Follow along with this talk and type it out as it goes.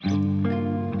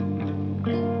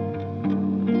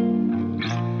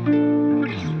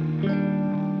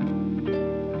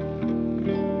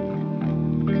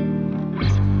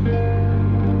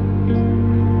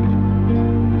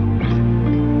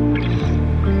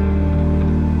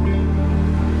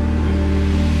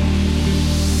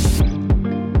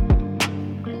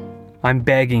I'm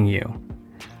begging you,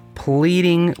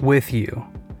 pleading with you,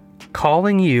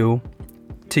 calling you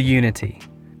to unity.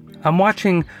 I'm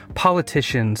watching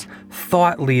politicians,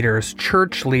 thought leaders,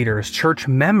 church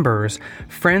members,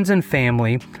 friends and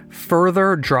family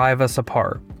further drive us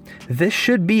apart. This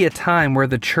should be a time where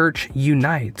the church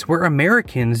unites, where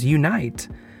Americans unite.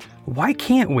 Why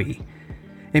can't we?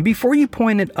 And before you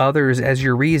point at others as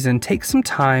your reason, take some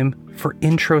time for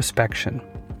introspection.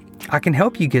 I can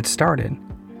help you get started.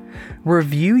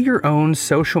 Review your own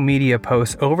social media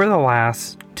posts over the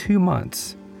last 2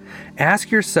 months.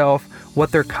 Ask yourself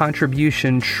what their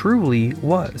contribution truly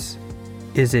was.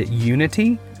 Is it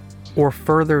unity or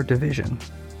further division?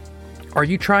 Are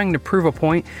you trying to prove a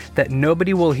point that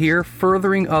nobody will hear,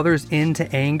 furthering others into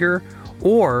anger,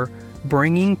 or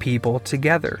bringing people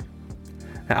together?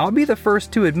 Now, I'll be the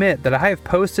first to admit that I have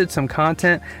posted some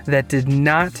content that did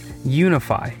not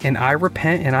unify, and I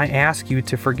repent and I ask you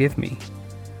to forgive me.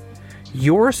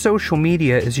 Your social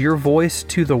media is your voice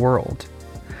to the world.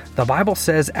 The Bible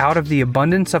says, out of the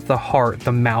abundance of the heart,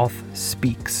 the mouth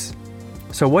speaks.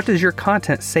 So what does your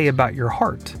content say about your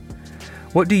heart?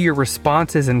 What do your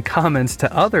responses and comments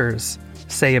to others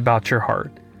say about your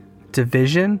heart?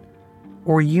 Division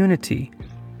or unity?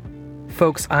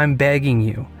 Folks, I'm begging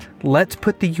you, let's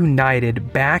put the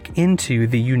united back into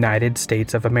the United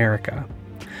States of America.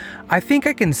 I think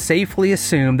I can safely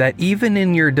assume that even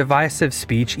in your divisive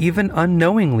speech, even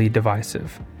unknowingly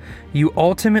divisive, you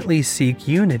ultimately seek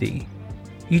unity.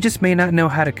 You just may not know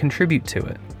how to contribute to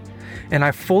it. And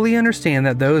I fully understand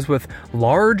that those with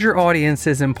larger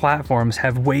audiences and platforms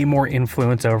have way more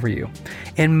influence over you.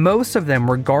 And most of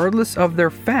them, regardless of their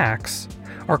facts,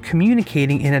 are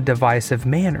communicating in a divisive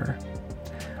manner.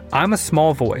 I'm a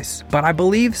small voice, but I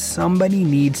believe somebody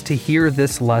needs to hear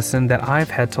this lesson that I've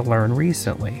had to learn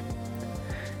recently.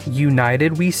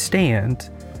 United we stand,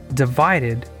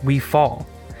 divided we fall.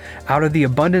 Out of the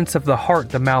abundance of the heart,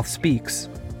 the mouth speaks.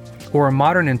 Or a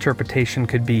modern interpretation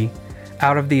could be,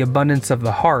 out of the abundance of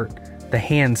the heart, the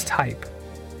hands type.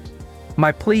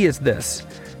 My plea is this: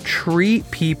 treat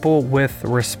people with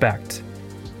respect.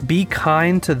 Be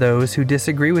kind to those who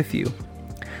disagree with you.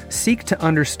 Seek to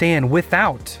understand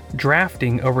without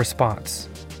drafting a response.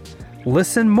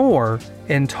 Listen more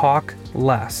and talk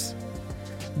less.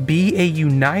 Be a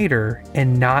uniter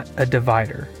and not a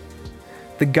divider.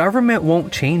 The government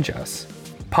won't change us.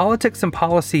 Politics and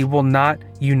policy will not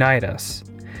unite us.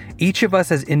 Each of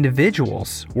us as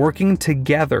individuals, working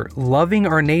together, loving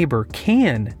our neighbor,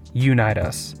 can unite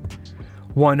us.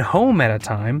 One home at a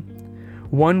time,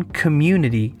 one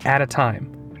community at a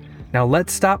time. Now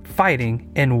let's stop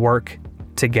fighting and work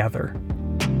together.